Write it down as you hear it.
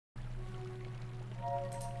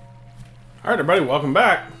Alright everybody, welcome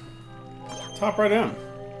back. Let's hop right in.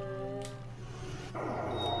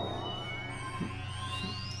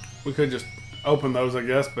 We could just open those, I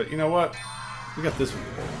guess, but you know what? We got this one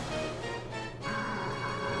to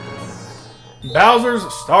do.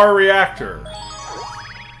 Bowser's Star Reactor.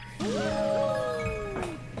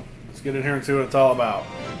 Let's get in here and see what it's all about.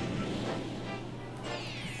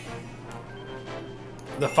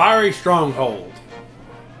 The Fiery Stronghold.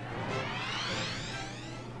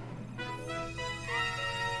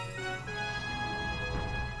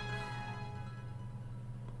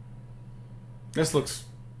 This looks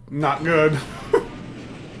not good.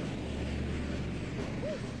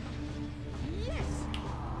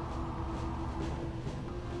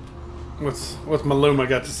 What's Maluma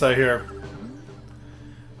got to say here?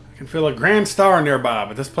 I can feel a grand star nearby,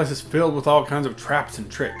 but this place is filled with all kinds of traps and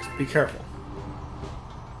tricks. Be careful.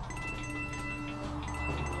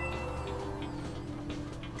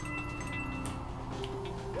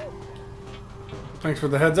 Thanks for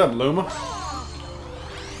the heads up, Luma.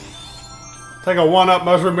 Take a one-up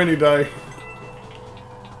mushroom any day.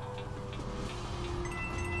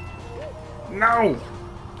 No!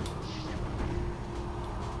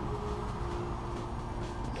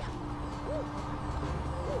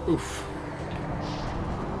 Oof.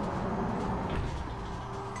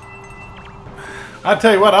 I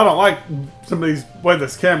tell you what, I don't like some of these way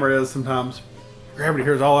this camera is sometimes. Gravity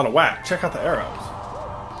here is all out of whack. Check out the arrows.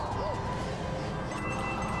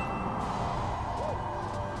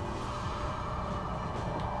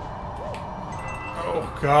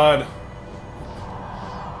 Oh God.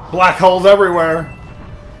 Black holes everywhere.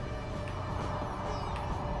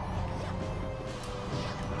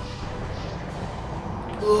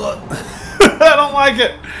 I don't like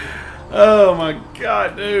it. Oh my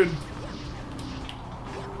God, dude.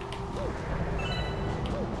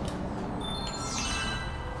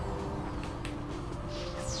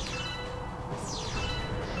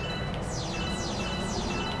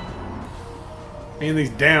 And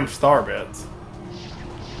these damn star beds.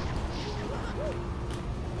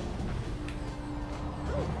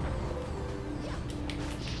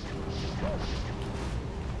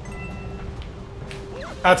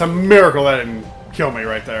 That's a miracle that didn't kill me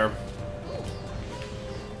right there.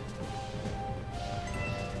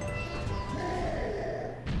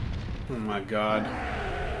 Oh my God.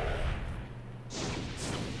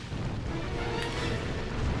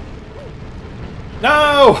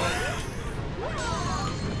 No!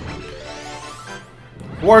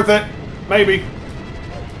 Worth it. Maybe.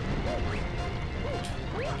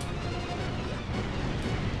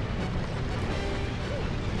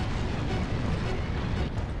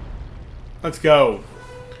 Let's go.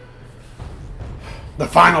 The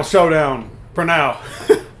final showdown for now.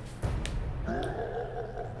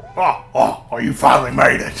 Oh, you finally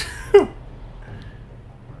made it.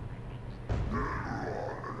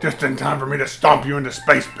 Just in time for me to stomp you into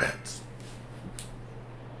space bits.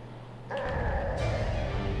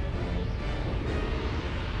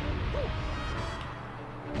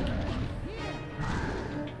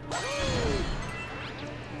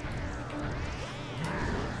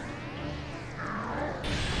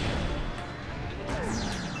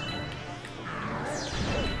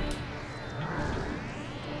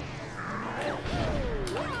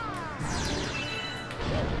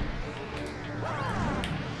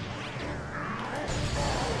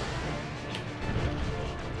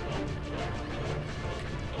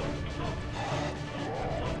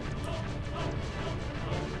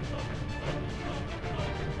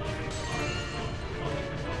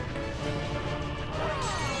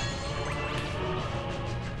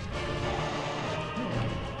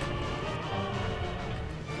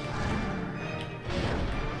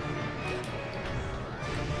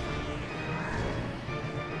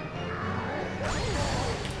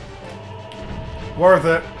 Worth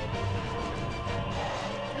it.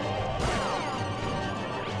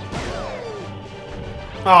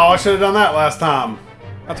 Oh, I should have done that last time.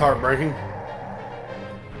 That's heartbreaking.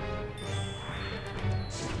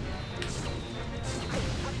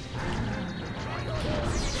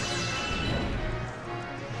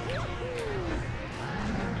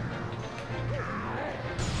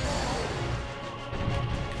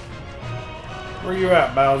 Where you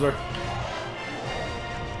at, Bowser?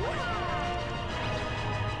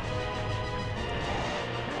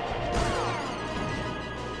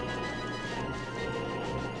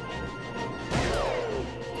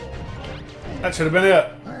 That should have been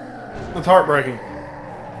it. That's heartbreaking.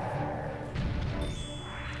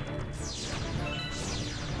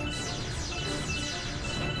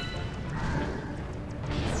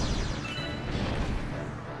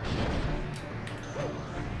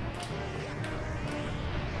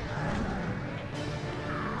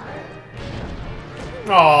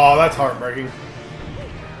 Oh, that's heartbreaking.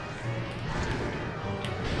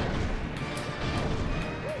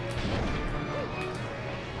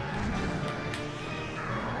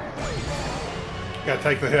 Gotta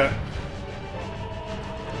take the hit.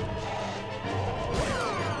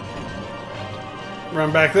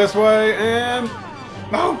 Run back this way and...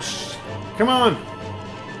 Oh, come on.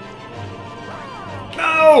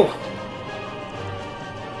 No!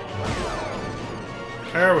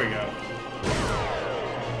 There we go.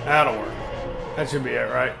 That'll work. That should be it,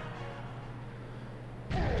 right?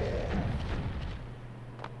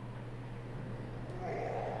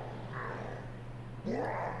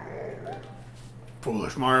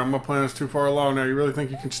 Foolish Mario, my plan is too far along now. You really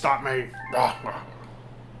think you can stop me?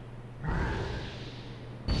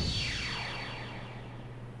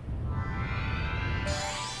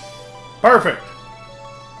 Perfect.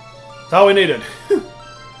 That's all we needed.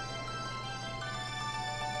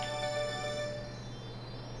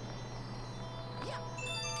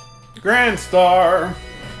 Grand Star.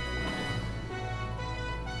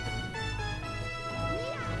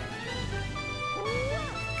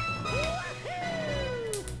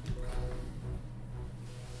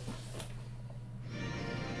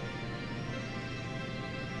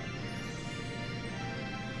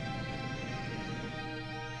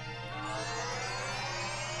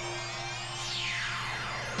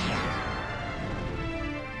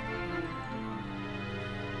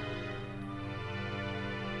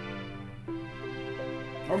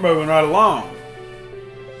 We're moving right along.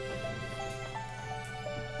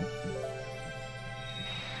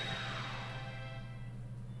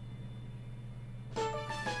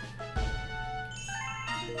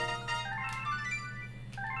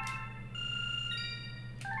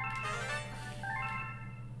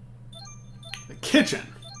 The kitchen.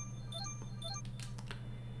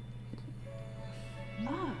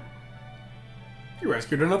 You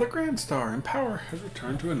rescued another Grand Star, and power has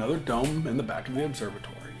returned to another dome in the back of the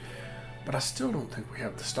observatory. But I still don't think we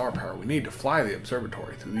have the star power we need to fly the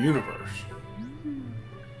observatory through the universe.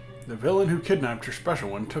 The villain who kidnapped your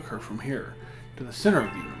special one took her from here to the center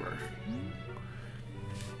of the universe.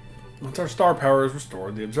 Once our star power is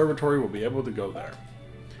restored, the observatory will be able to go there.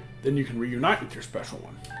 Then you can reunite with your special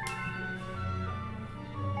one.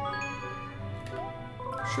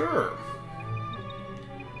 Sure.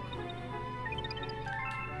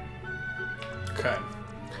 Okay.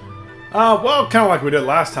 Well, kind of like we did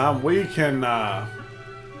last time, we can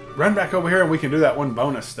run back over here and we can do that one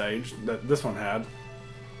bonus stage that this one had.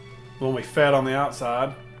 When we fed on the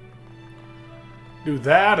outside. Do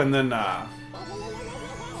that and then, I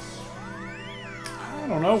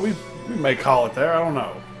don't know, we may call it there, I don't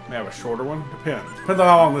know. May have a shorter one, depends. Depends on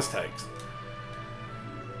how long this takes.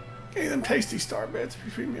 Okay, them tasty star bits. If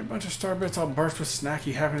you feed me a bunch of star bits, I'll burst with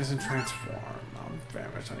snacky happiness and transform. I'm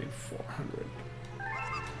famished, I need 400.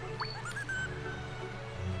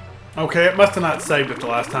 Okay, it must have not saved it the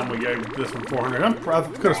last time we gave this one 400. I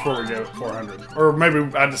could have sworn we gave it 400. Or maybe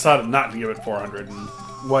I decided not to give it 400 and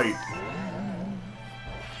wait.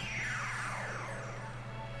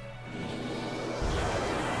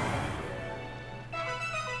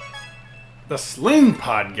 The Sling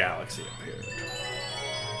Pod Galaxy appeared.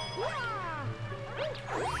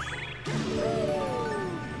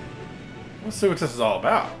 Let's see what this is all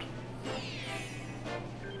about.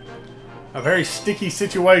 A very sticky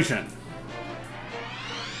situation.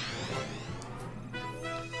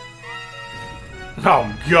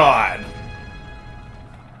 Oh, God.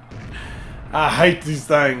 I hate these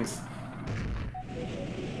things.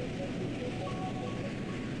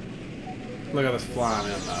 Look at this flying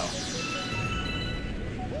in, though.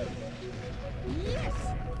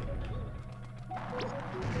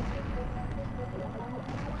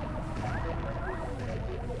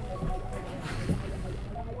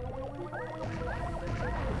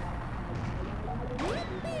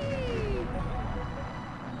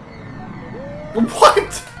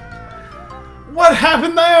 What? What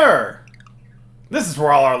happened there? This is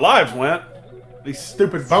where all our lives went. These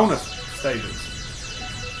stupid bonus stages.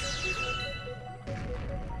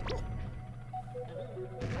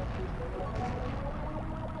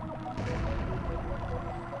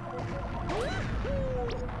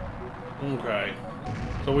 Okay.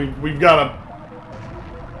 So we've gotta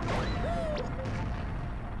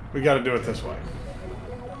do it this way.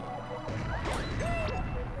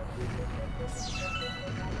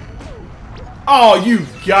 Oh, you've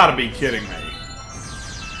got to be kidding me.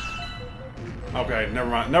 Okay, never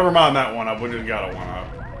mind. Never mind that one up. We just got a one up.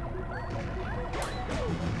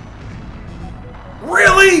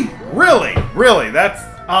 Really? Really? Really? That's...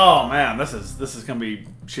 Oh, man. This is going to be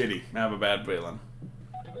shitty. I have a bad feeling.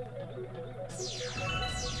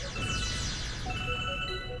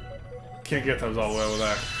 can't get those all the way over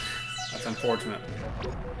there. That's unfortunate.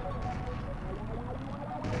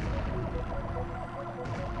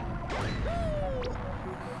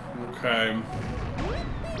 Okay.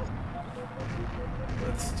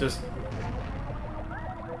 Let's just...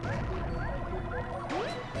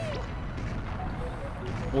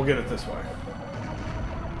 We'll get it this way.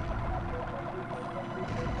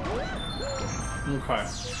 Okay.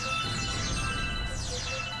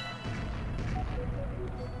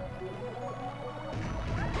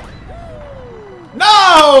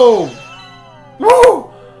 No!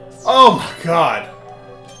 Woo! Oh my god.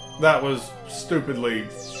 That was stupidly...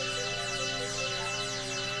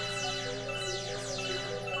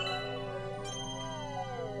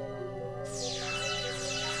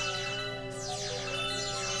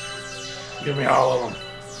 Give me all of them.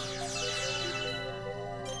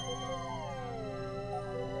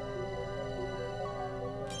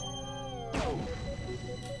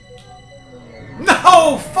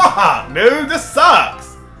 No! Fuck, dude! This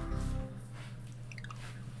sucks!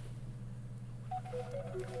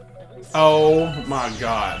 Oh my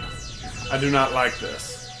god. I do not like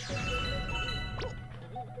this.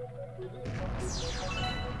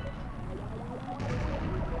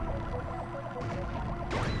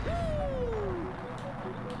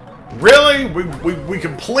 Really? We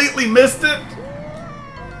completely missed it?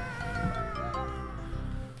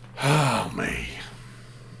 Oh, me.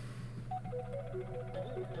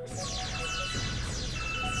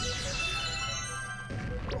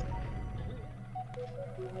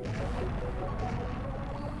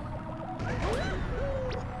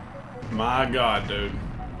 My god, dude.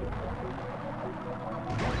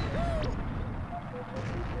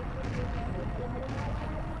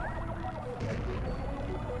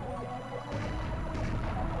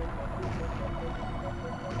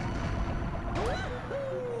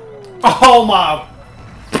 Oh my...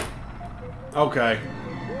 Okay.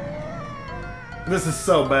 This is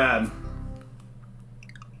so bad.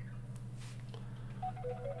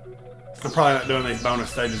 I'm probably not doing these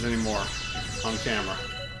bonus stages anymore on camera.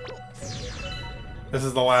 This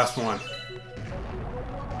is the last one.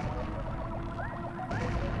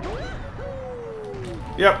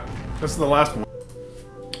 Yep, this is the last one.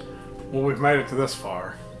 Well, we've made it to this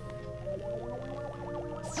far.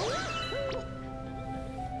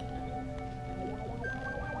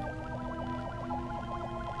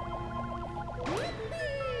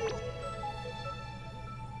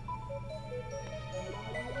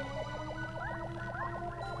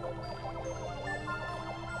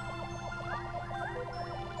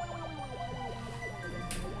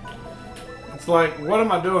 It's like, what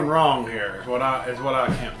am I doing wrong here? Is what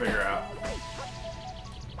I can't figure out.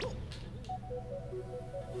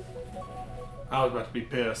 I was about to be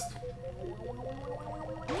pissed.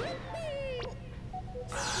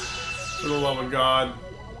 For the love of God.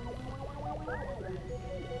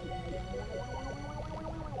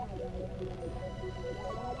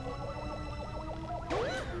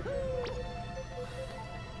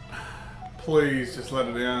 Please, just let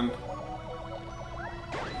it end.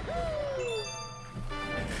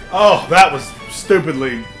 Oh, that was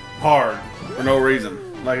stupidly hard for no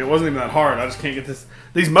reason. Like, it wasn't even that hard. I just can't get this.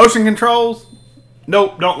 These motion controls?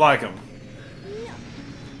 Nope, don't like them.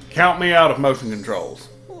 Count me out of motion controls.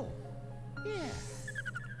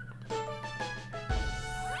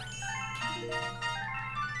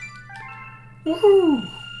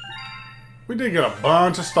 Woohoo! We did get a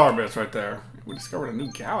bunch of star bits right there. We discovered a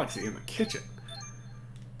new galaxy in the kitchen.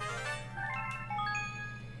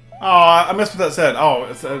 Oh, I missed what that said. Oh,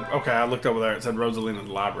 it said, okay, I looked over there. It said Rosalina's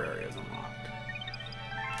library is unlocked.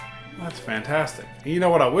 Well, that's fantastic. And you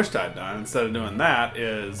know what I wished I'd done instead of doing that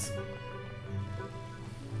is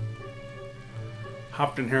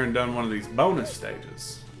hopped in here and done one of these bonus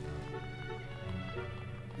stages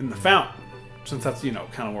in the fountain, since that's, you know,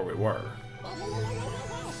 kind of where we were.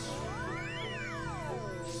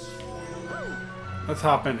 Let's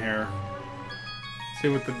hop in here. See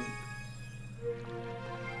what the...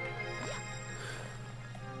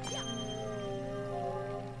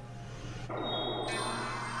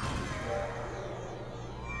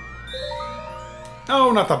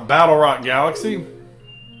 Oh, not the Battle Rock Galaxy.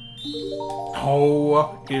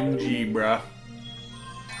 OMG, bruh.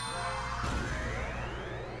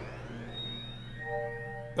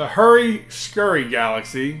 The Hurry Scurry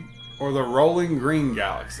Galaxy or the Rolling Green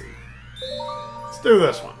Galaxy. Let's do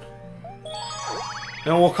this one.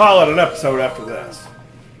 And we'll call it an episode after this.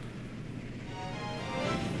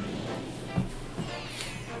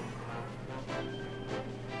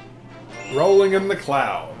 Rolling in the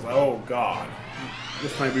Clouds. Oh, God.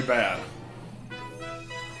 This may be bad.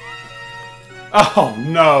 Oh,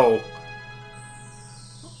 no.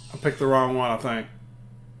 picked the wrong one, I think.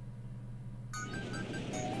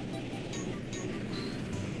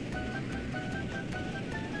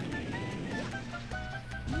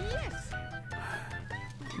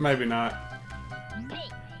 Maybe not.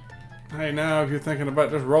 Hey, now if you're thinking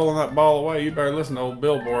about just rolling that ball away, you better listen to old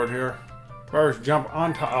Billboard here. First, jump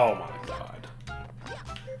onto... Oh my god.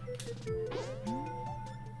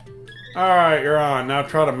 Alright, you're on. Now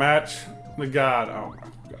try to match the god. Oh my god.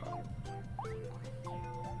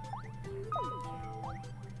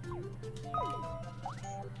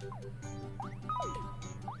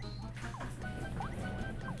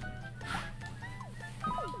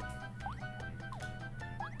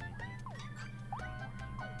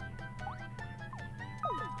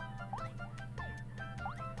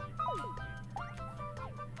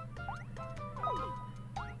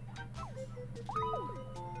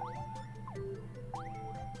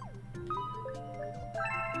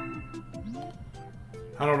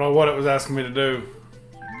 I don't know what it was asking me to do.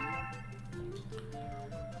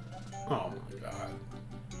 Oh my god.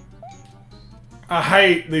 I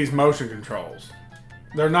hate these motion controls.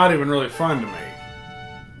 They're not even really fun to me.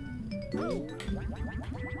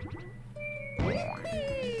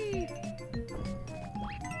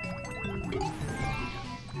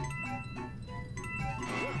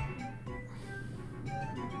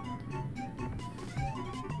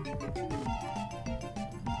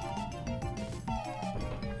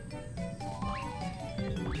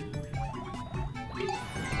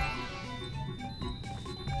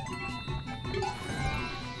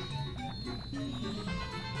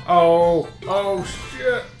 Oh, oh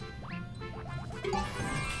shit.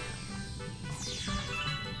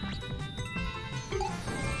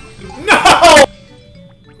 No!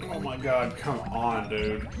 Oh my god, come on,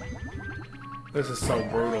 dude. This is so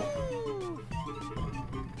brutal.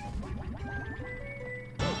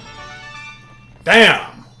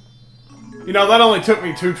 Damn! You know, that only took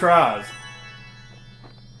me 2 tries.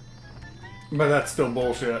 But that's still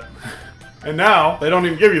bullshit. And now, they don't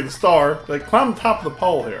even give you the star. They climb the top of the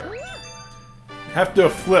pole here. You have to do a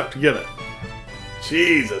flip to get it.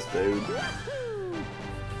 Jesus, dude.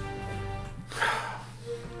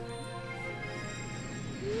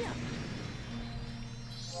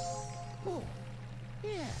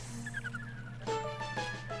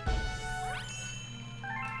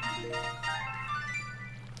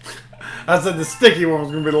 I said the sticky one was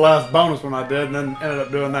going to be the last bonus one I did, and then ended up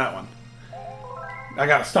doing that one. I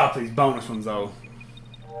gotta stop these bonus ones, though.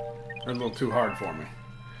 They're a little too hard for me.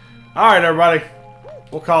 Alright, everybody.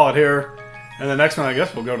 We'll call it here. And the next one, I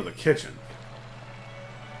guess we'll go to the kitchen.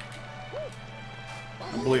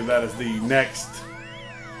 I believe that is the next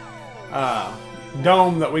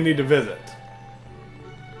dome that we need to visit.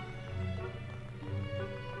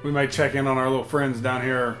 We may check in on our little friends down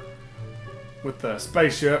here with the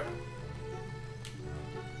spaceship.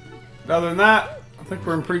 But other than that, I think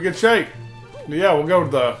we're in pretty good shape. But yeah, we'll go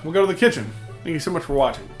to the kitchen. Thank you so much for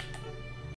watching.